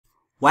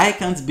Why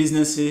can't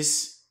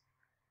businesses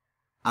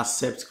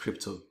accept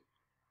crypto?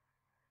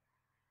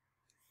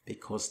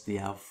 Because they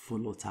are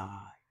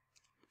volatile.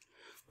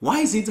 Why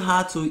is it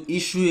hard to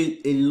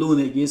issue a loan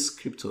against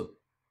crypto?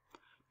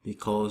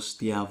 Because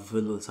they are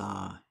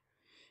volatile.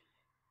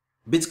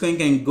 Bitcoin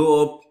can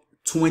go up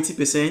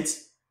 20%,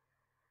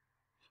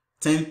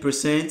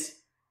 10%,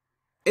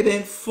 and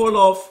then fall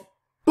off,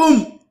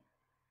 boom,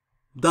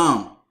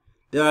 down.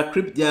 There are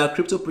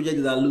crypto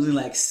projects that are losing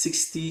like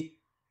 60,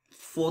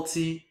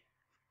 40,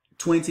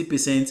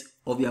 20%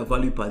 of their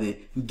value per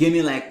day,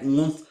 gaining like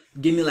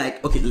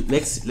okay,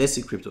 let's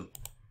see crypto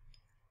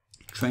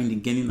trending,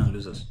 gaining and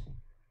losers.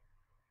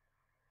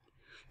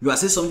 You are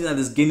seeing something that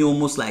is gaining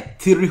almost like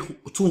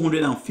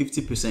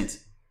 250%.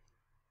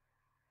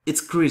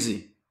 It's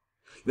crazy.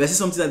 You are seeing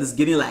something that is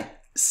gaining like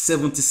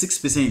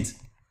 76%.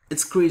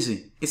 It's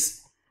crazy.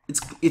 It's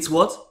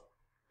what?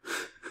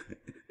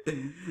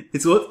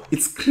 It's what?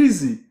 It's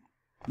crazy.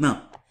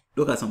 Now,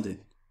 look at something.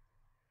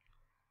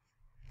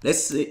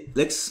 Let's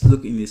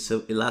look in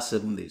the last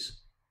 7 days.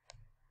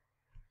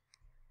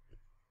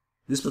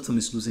 This platform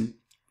is losing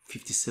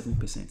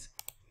 57%.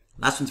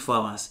 Last 24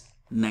 hours,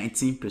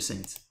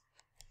 19%.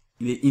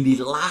 In the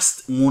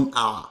last 1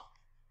 hour,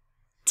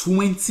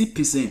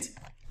 20%.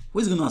 Who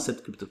is going to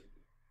accept crypto?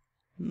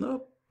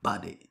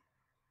 Nobody.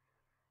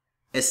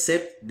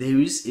 Except there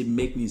is a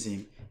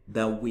mechanism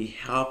that will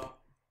help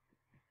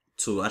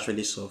to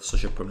actually solve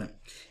such a problem.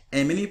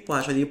 And many people are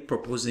actually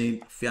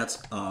proposing fiat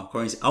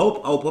currency.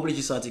 I'll publish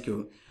this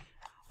article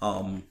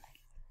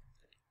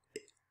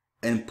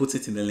and put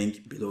it in the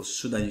link below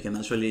so that you can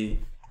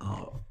actually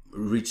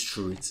read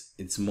through it.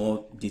 It's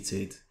more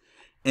detailed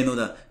and all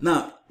that.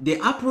 Now, the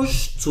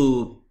approach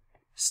to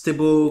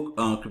stable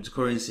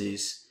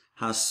cryptocurrencies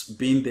has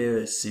been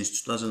there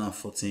since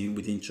 2014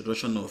 with the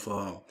introduction of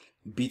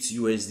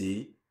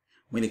Trueusd.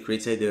 When they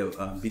created the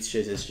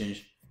Bittrex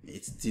exchange,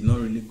 it did not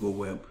really go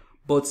well.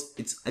 But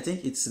I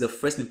think it's the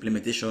first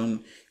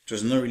implementation. It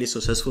was not really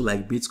successful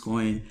like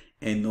Bitcoin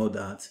and all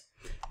that.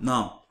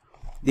 Now,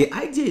 the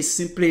idea is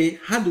simply,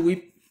 how do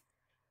we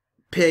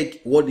peg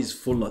what is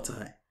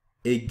volatile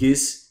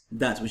against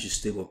that which is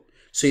stable?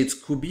 So it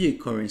could be a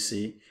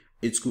currency,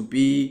 it could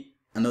be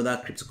another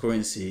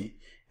cryptocurrency,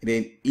 and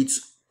then it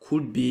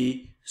could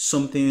be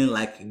something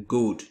like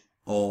gold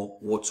or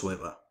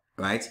whatsoever,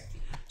 right?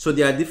 So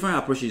there are different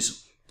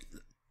approaches,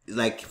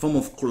 like form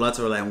of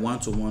collateral, like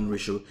 1-to-1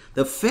 ratio.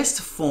 The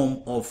first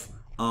form of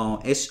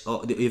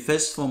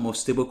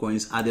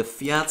stablecoins are the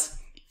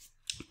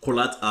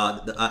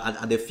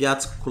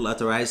fiat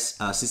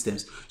collateralized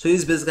systems. So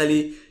this is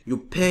basically, you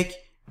peg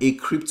a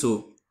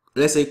crypto,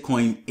 let's say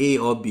coin A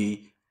or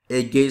B,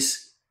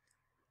 against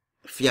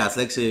fiat,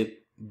 let's say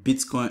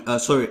Bitcoin,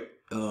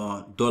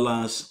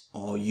 dollars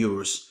or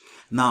euros.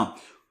 Now,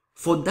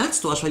 for that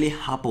to actually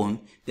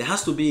happen, there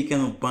has to be a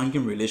kind of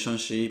banking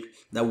relationship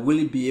that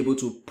will be able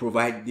to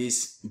provide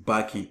this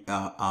backing.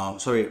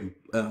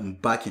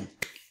 Backing.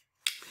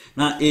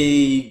 Now,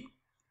 a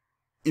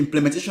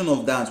implementation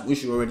of that,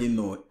 which you already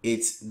know,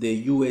 it's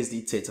the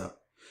USD Tether.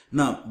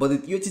 Now, but the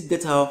USD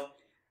Tether,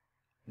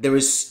 there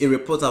is a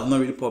report I've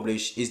not really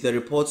published. Is the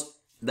report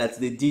that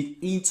they did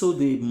into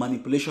the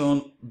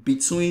manipulation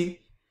between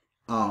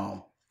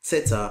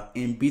Tether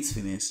and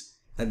Bitfinex,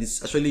 that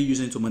is actually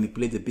using to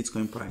manipulate the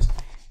Bitcoin price.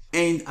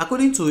 And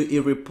according to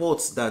a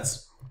report that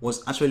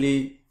was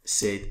actually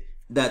said,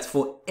 that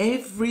for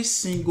every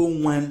single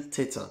one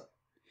Tether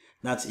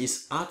that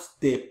is out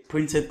there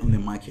printed on the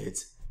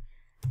market,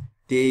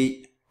 there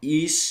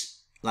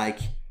is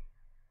like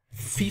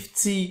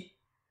 $50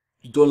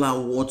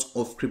 worth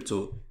of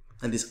crypto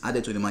that is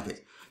added to the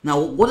market. Now,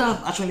 what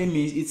that actually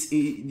means,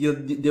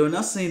 they are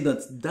not saying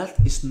that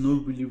is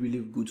not really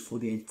good for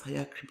the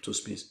entire crypto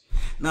space.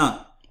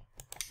 Now,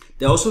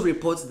 there are also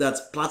reports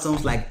that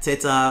platforms like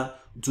Tether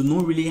do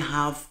not really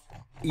have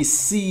a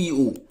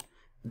CEO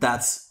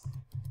that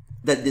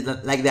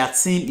their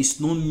team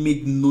is not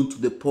made known to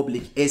the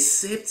public,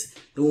 except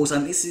there was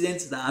an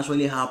incident that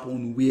actually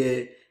happened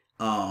where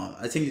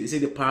I think they say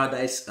the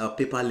Paradise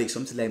paper leak,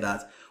 something like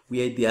that,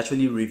 where they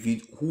actually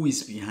revealed who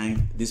is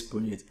behind this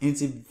project, and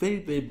it's a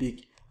very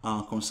big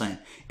concern.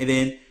 And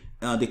then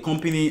the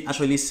company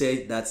actually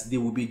said that they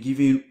will be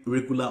giving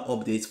regular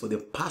updates. For the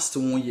past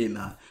 1 year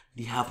now,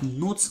 they have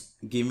not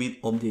given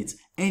updates,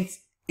 and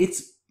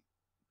it's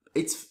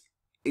a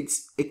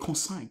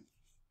concern.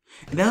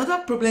 And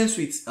another problems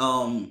with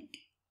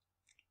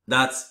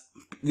that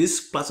these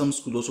platforms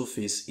could also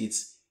face,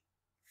 it's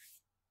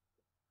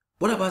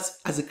what about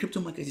as the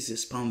crypto market is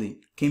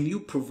expanding? Can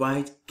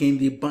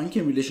the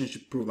banking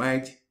relationship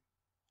provide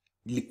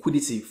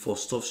liquidity for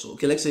stuff? So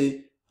okay, let's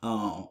say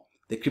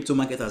the crypto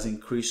market has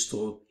increased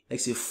to,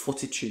 let's say,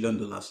 $40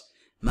 trillion.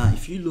 Now,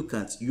 if you look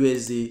at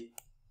USD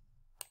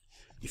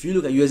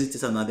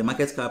Tether now, the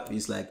market cap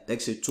is like,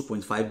 let's say,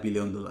 $2.5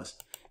 billion.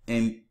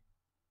 And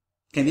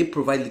can they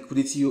provide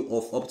liquidity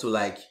of up to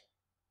like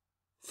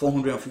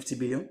 450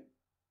 billion?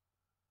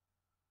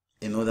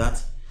 You know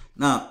that?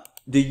 Now,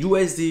 the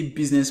USD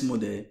business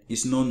model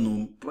is not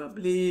known.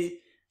 Probably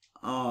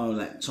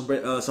like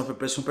some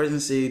person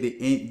say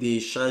they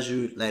charge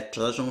you like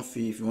transaction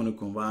fee if you want to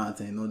convert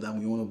and all that.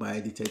 When you want to buy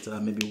the Tether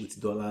maybe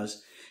with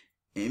dollars,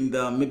 and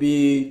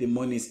maybe the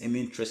money is any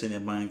interest in the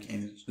bank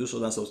and those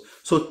other stuff.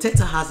 So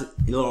Tether has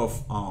a lot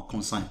of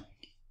concern.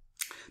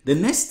 The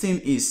next thing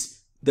is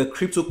the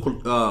crypto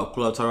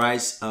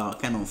collateralized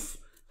kind of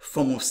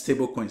form of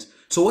stable coins.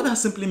 So what that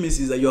simply means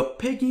is that you're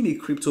pegging a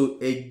crypto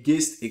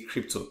against a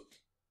crypto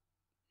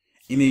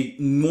in a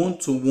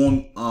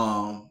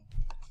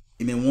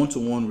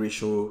one-to-one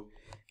ratio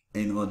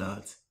and all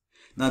that.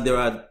 Now there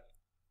are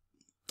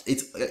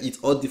it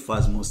all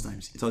differs most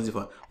times. It all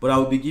differs, but I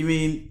will be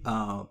giving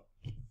a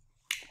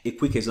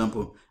quick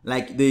example,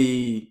 like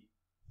the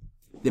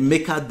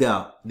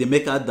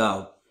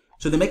Makerdao.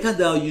 So the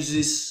Makerdao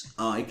uses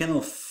a kind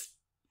of,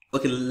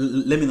 okay,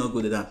 let me not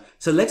go to that.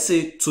 So let's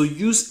say to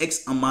use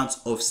X amount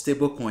of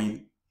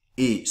stablecoin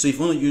A. So if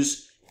you want to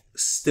use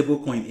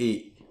stablecoin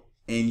A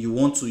and you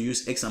want to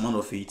use X amount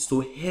of it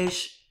to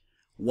hedge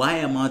Y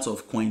amount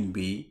of coin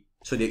B,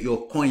 so that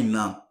your coin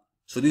now,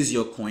 so this is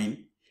your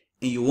coin,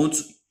 and you want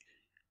to,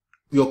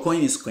 your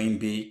coin is coin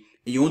B,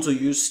 and you want to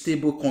use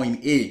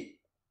stablecoin A,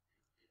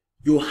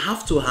 you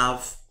have to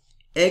have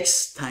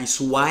X times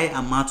Y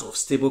amount of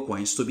stable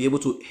coins to be able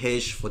to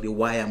hedge for the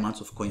Y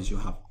amount of coins you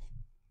have.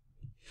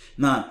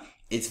 Now,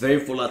 it's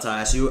very volatile.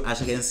 As you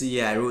can see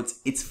here, I wrote,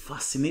 it's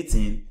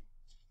fascinating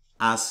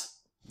as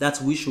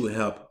that we should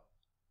help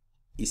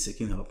is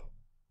seeking help.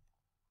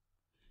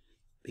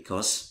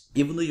 Because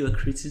even though you are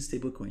creating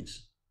stable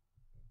coins,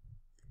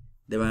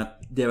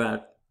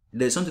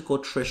 there's something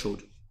called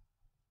threshold,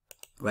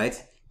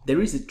 right?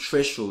 There is a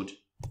threshold.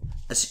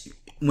 As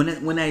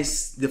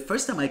the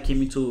first time I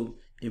came into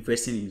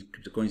investing in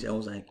cryptocurrency, I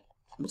was like,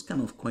 what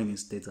kind of coin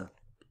is Tether?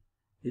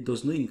 It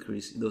does not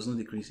increase, it does not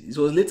decrease. It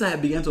was later I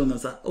began to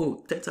understand,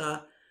 oh,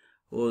 Tether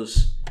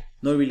was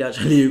not really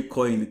actually a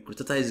coin.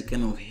 Tether is a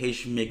kind of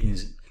hedge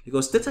mechanism.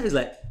 Because Tether is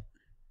like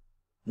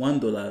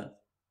 $1,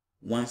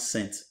 1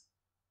 cent,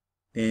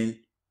 then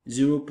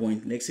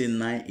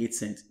 0.98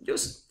 cents.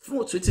 Just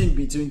fluctuating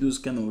between those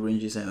kind of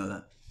ranges and all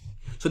that.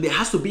 So there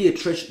has to be a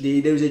threshold.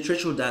 There is a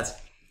threshold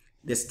that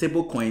the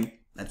stable coin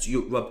that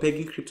you are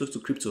pegging crypto to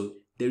crypto,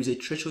 there is a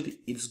threshold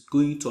it's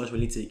going to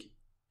actually take,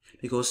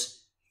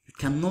 because you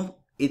cannot,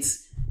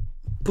 it's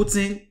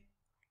putting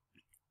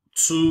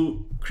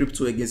two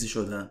crypto against each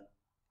other.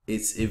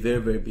 It's a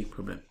very, very big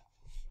problem.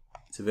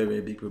 It's a very,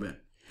 very big problem.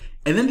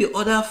 And then the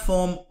other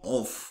form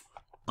of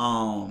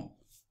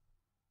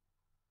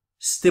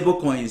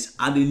stable coins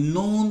are the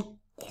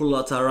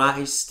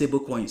non-collateralized stable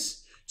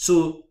coins.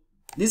 So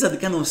these are the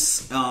kind of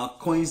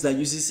coins that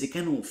uses a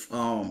kind of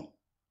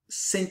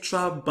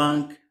central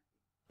bank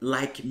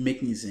like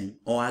mechanism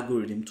or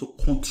algorithm to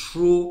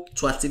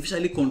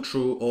artificially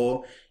control,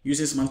 or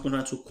using smart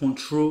contract to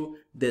control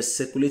the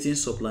circulating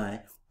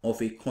supply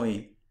of a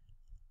coin.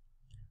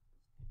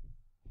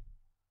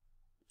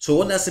 So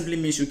what that simply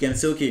means, you can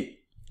say, okay,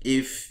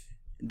 if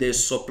the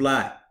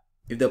supply,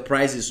 if the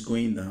price is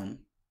going down,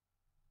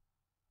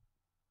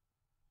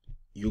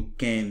 you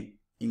can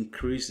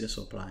increase the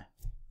supply.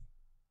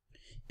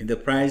 If the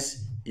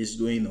price is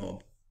going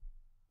up,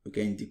 you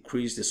can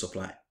decrease the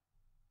supply.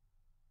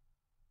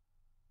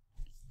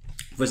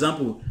 For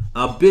example,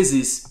 our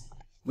Basis,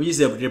 which is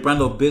the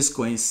brand of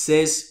Basecoin,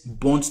 says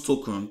bond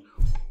token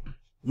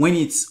when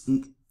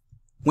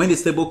the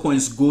stable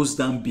coins goes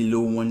down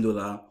below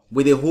 $1,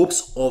 with the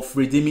hopes of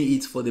redeeming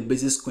it for the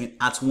Basis coin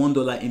at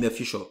 $1 in the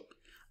future.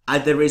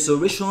 At the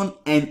reservation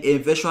and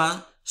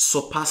eventual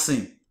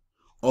surpassing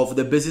of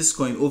the Basis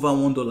coin over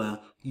 $1,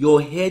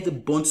 your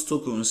head bond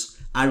tokens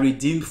are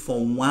redeemed for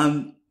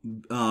one-to-one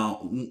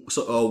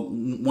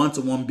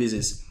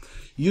basis.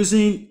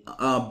 Using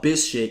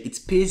base share, it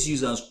pays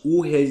users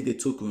who held the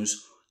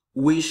tokens,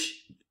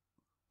 which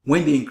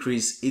when they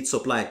increase its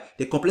supply.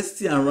 The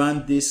complexity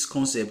around this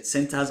concept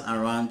centers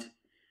around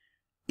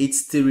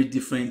its 3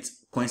 different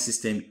coin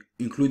systems,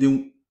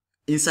 including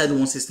inside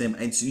one system,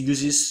 and it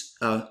uses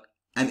and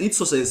its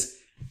success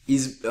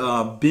is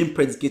being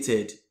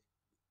predicated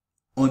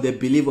on the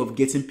belief of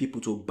getting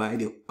people to buy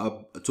the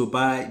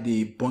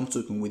bond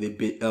token with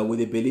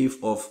a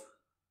belief of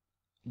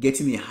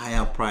getting a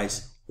higher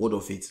price out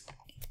of it.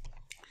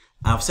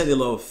 I've said a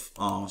lot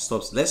of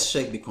stops. Let's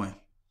check the coin.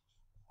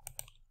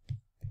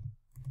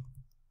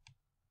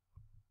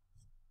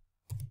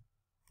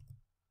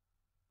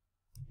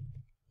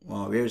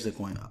 Wow, where is the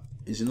coin?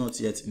 Is it not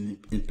yet in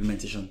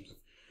implementation?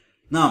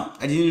 Now,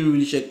 I didn't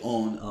really check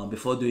on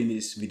before doing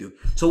this video.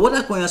 So what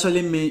that coin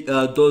actually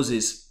does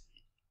is,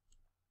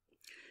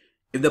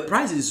 if the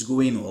price is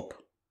going up,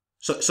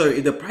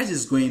 if the price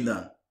is going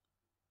down,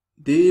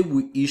 they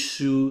will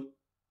issue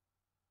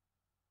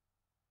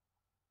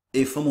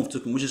a form of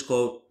token which is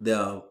called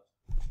the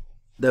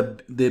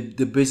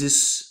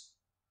Basis.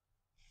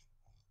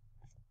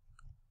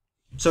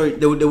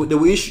 They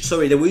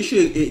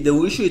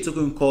will issue a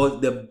token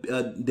called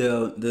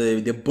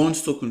the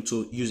bond token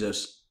to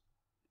users,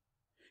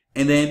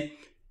 and then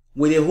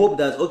with the hope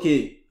that,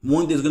 okay,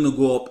 one day is going to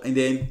go up and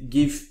then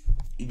give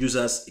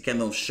users a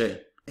kind of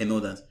share and all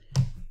that.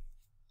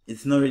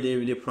 it's not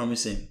really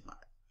promising.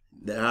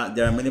 There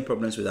are many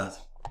problems with that.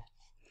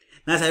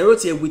 Now, as I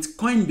wrote here, with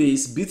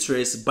Coinbase,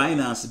 Bittrex,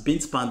 Binance,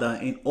 Bitpanda,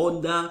 and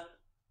other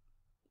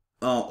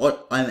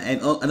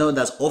and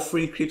others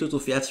offering crypto to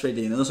fiat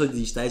trading and also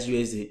digitized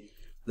USD,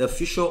 the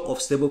future of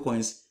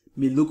stablecoins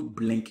may look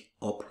bleak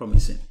or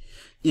promising.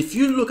 If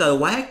you look at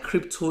why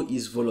crypto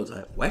is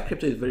volatile, why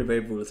crypto is very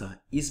volatile,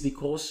 is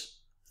because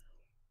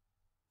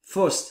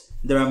first,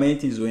 there are many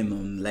things going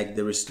on, like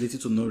there is little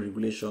to no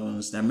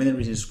regulations. There are many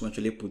reasons to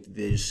actually put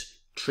this: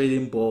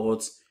 trading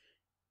boards,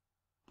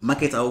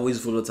 markets are always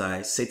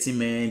volatile,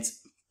 sentiment,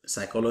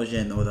 psychology,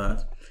 and all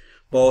that.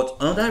 But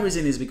another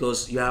reason is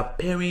because you are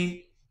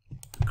pairing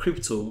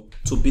crypto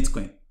to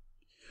Bitcoin.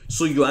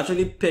 So you're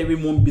actually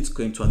pairing one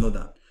Bitcoin to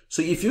another.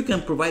 So if you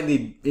can provide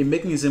a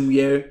mechanism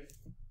where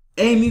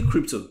any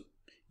crypto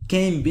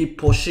can be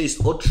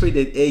purchased or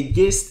traded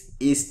against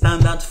a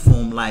standard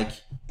form like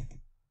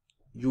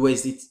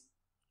USD,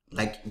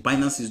 like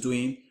Binance is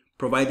doing,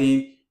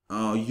 providing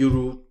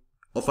euro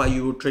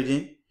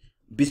trading.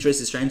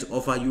 Bittrex is trying to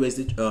offer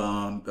USD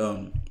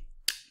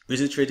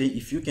USD trading.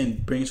 If you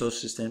can bring such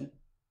system,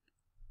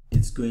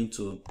 it's going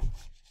to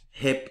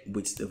help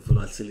with the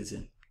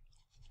volatility.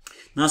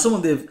 Now, some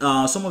of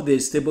the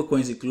stable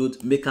coins include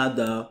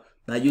Makerdao,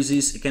 that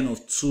uses a kind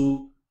of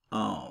two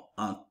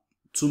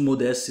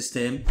model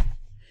system, and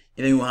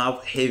then you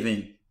have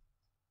Havven.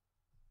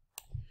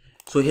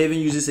 So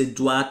Havven uses a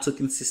dual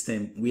token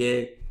system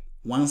where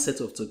one set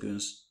of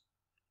tokens,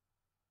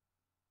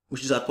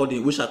 which are called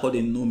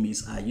the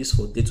nomis, are used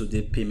for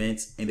day-to-day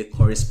payments, and the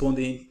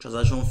corresponding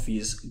transaction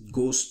fees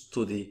goes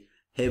to the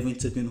Havven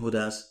token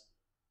holders.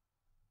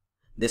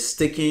 The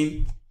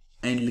staking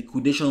and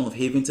liquidation of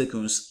Havven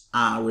tokens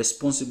are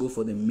responsible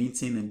for the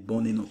minting and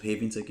burning of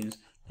Havven tokens.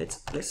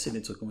 Let's see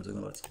the token we're talking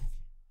about.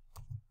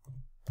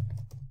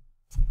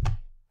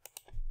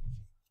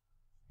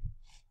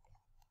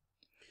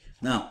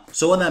 Now,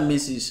 so what that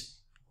means is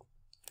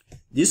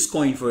this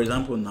coin, for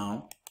example,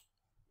 now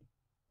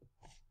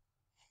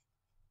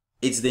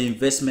it's the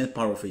investment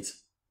part of it.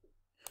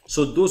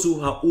 So those who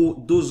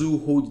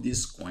hold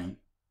this coin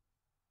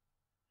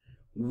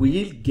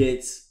will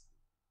get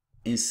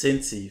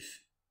incentive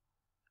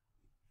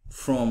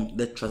from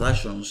the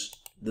transactions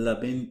that have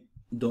been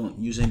done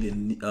using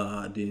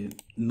the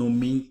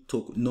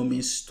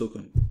nomis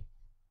token.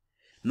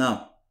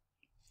 Now,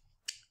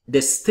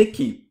 the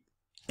staking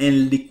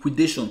and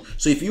liquidation.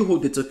 So if you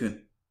hold the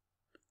token,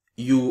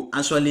 you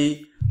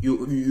actually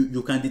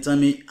you can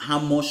determine how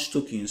much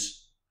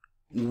tokens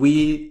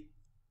will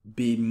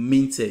be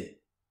minted.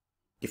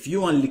 If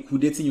you are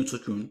liquidating your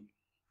token,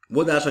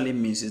 what that actually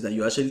means is that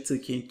you're actually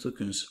taking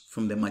tokens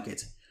from the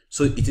market.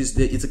 So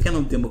it's a kind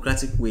of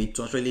democratic way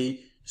to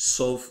actually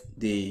solve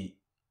the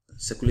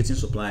circulating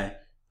supply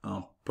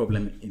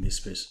problem in this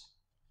space.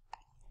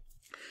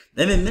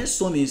 Then the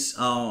next one is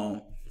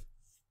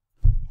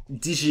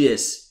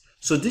Digix.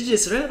 So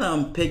Digix, rather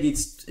than peg it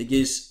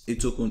against a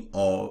token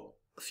or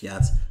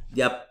fiat,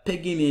 they are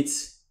pegging it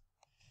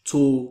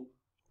to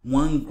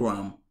 1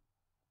 gram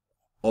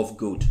of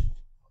gold.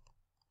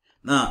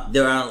 Now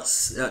there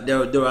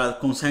are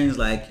concerns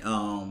like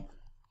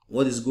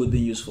what is gold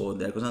being used for?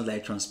 There are concerns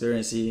like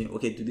transparency.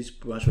 Okay, do these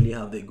people actually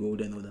have the gold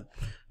and all that?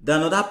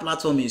 Then another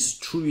platform is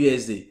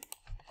Trueusd.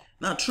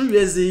 Now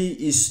Trueusd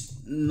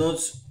is not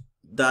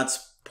that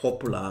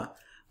popular,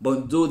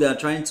 but though they are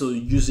trying to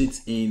use it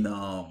in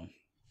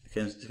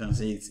you can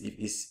say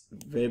it's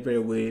very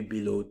way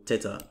below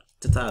Tether.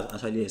 Tether has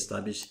actually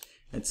established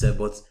itself,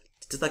 but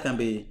Tether can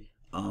be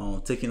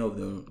taking up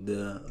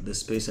the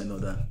space and all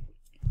that.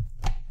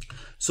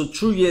 So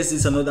Trueusd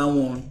is another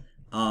one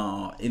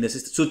in the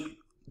system. So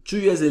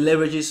Trueusd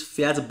leverages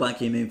fiat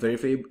banking and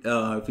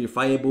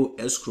verifiable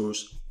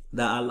escrows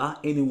that allow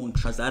anyone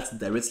to transact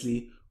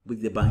directly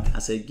with the bank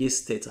as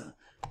against Tether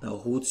that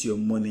holds your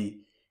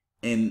money,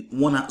 and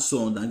one has to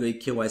undergo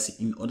KYC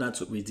in order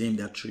to redeem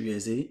their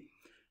Trueusd.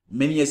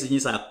 Many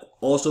exchanges are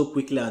also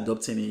quickly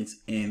adopting it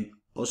and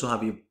also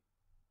have a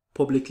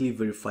publicly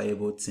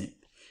verifiable thing.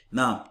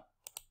 Now,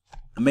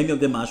 many of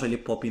them are actually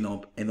popping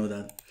up and all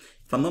that.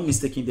 If I'm not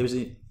mistaken, there is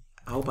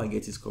I hope I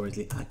get this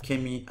correctly.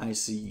 Alchemist, I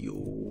see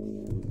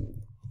you.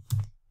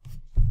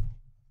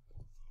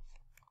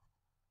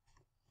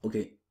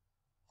 Okay.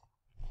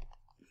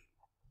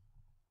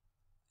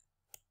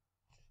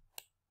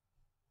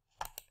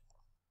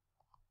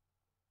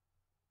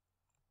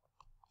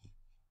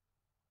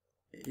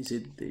 Is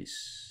it this?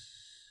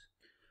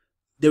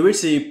 There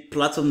is a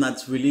platform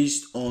that's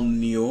released on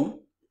Neo.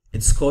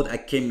 It's called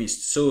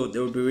Alchemist. So they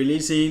will be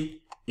releasing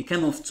a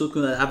kind of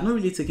token that I've not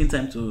really taken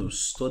time to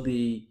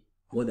study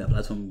what their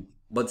platform,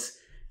 but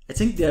I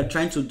think they are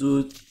trying to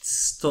do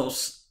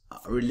stuff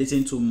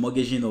relating to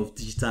mortgaging of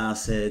digital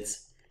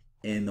assets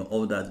and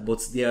all that,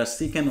 but they are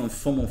still kind of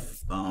form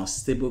of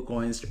stable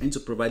coins, trying to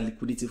provide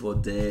liquidity for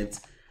debt.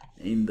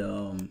 And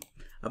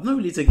I've not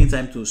really taken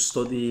time to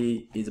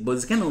study it, but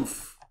it's kind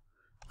of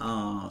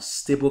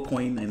stable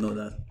coin and all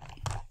that.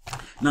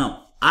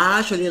 Now, I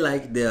actually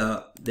like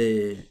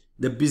the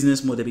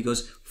business model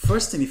because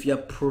first thing, if you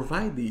are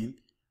providing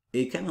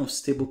a kind of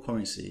stable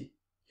currency,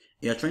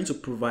 you are trying to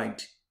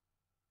provide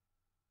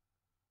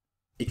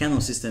a kind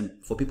of system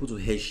for people to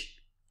hedge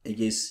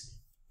against,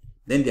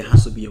 then there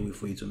has to be a way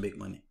for you to make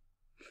money.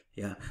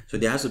 Yeah, so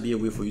there has to be a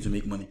way for you to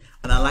make money.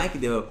 And I like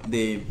the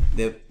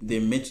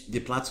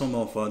platform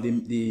of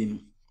the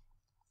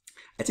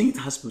I think it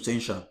has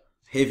potential.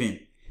 Havven,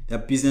 their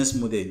business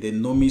model, the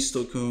Nomis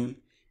token,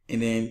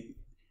 and then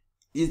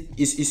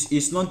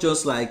it's not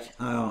just like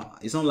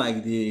it's not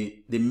like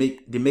the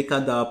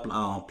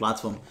Makerdao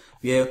platform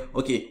where,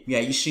 okay, we are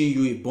issuing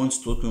you a bond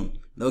token,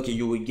 okay,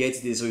 you will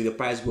get this, so the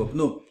price go up.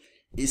 No,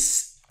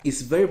 it's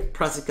very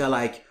practical.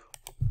 Like,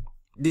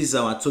 this is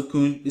our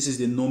token, this is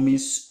the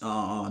Nomis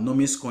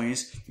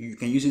coins. You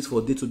can use it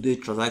for day-to-day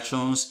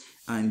transactions,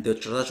 and the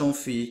transaction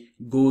fee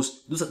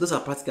goes, those are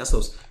practical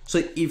stuff.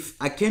 So if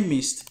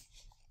Alchemist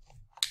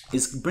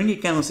is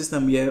bringing kind of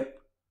system where,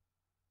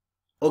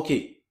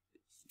 okay,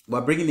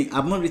 we're bringing it,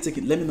 I'm not really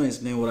taking, let me not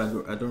explain what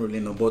I don't really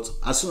know, but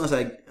as soon as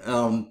I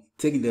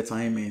taking the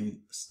time and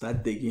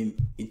start digging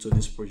into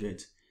this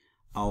project,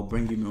 I'll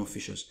bring you more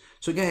features.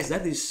 So guys,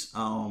 that is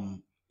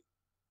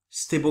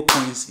stable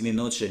coins in a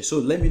nutshell. So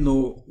let me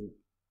know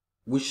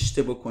which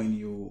stable coin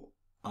you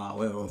are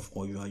aware of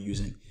or you are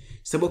using.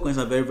 Stable coins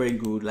are very, very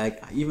good.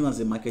 Like, even as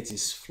the market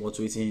is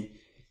fluctuating,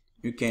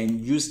 you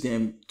can use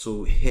them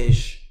to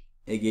hedge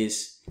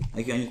against,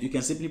 like, you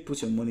can simply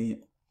put your money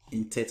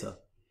in Tether.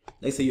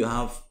 Let's say you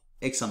have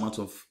X amount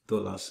of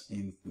dollars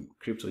in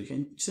crypto, you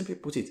can simply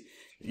put it.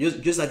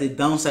 Just that the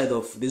downside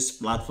of this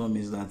platform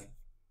is that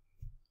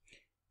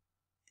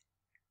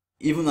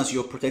even as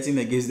you're protecting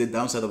against the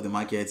downside of the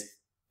market,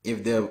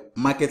 if the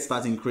market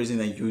starts increasing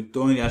and you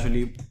don't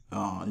actually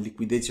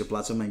liquidate your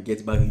platform and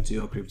get back into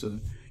your crypto,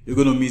 you're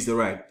going to miss the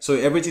ride. So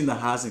everything that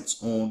has its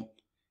own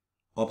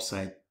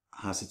upside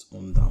has its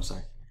own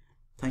downside.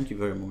 Thank you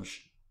very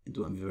much.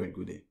 Do have a very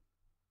good day.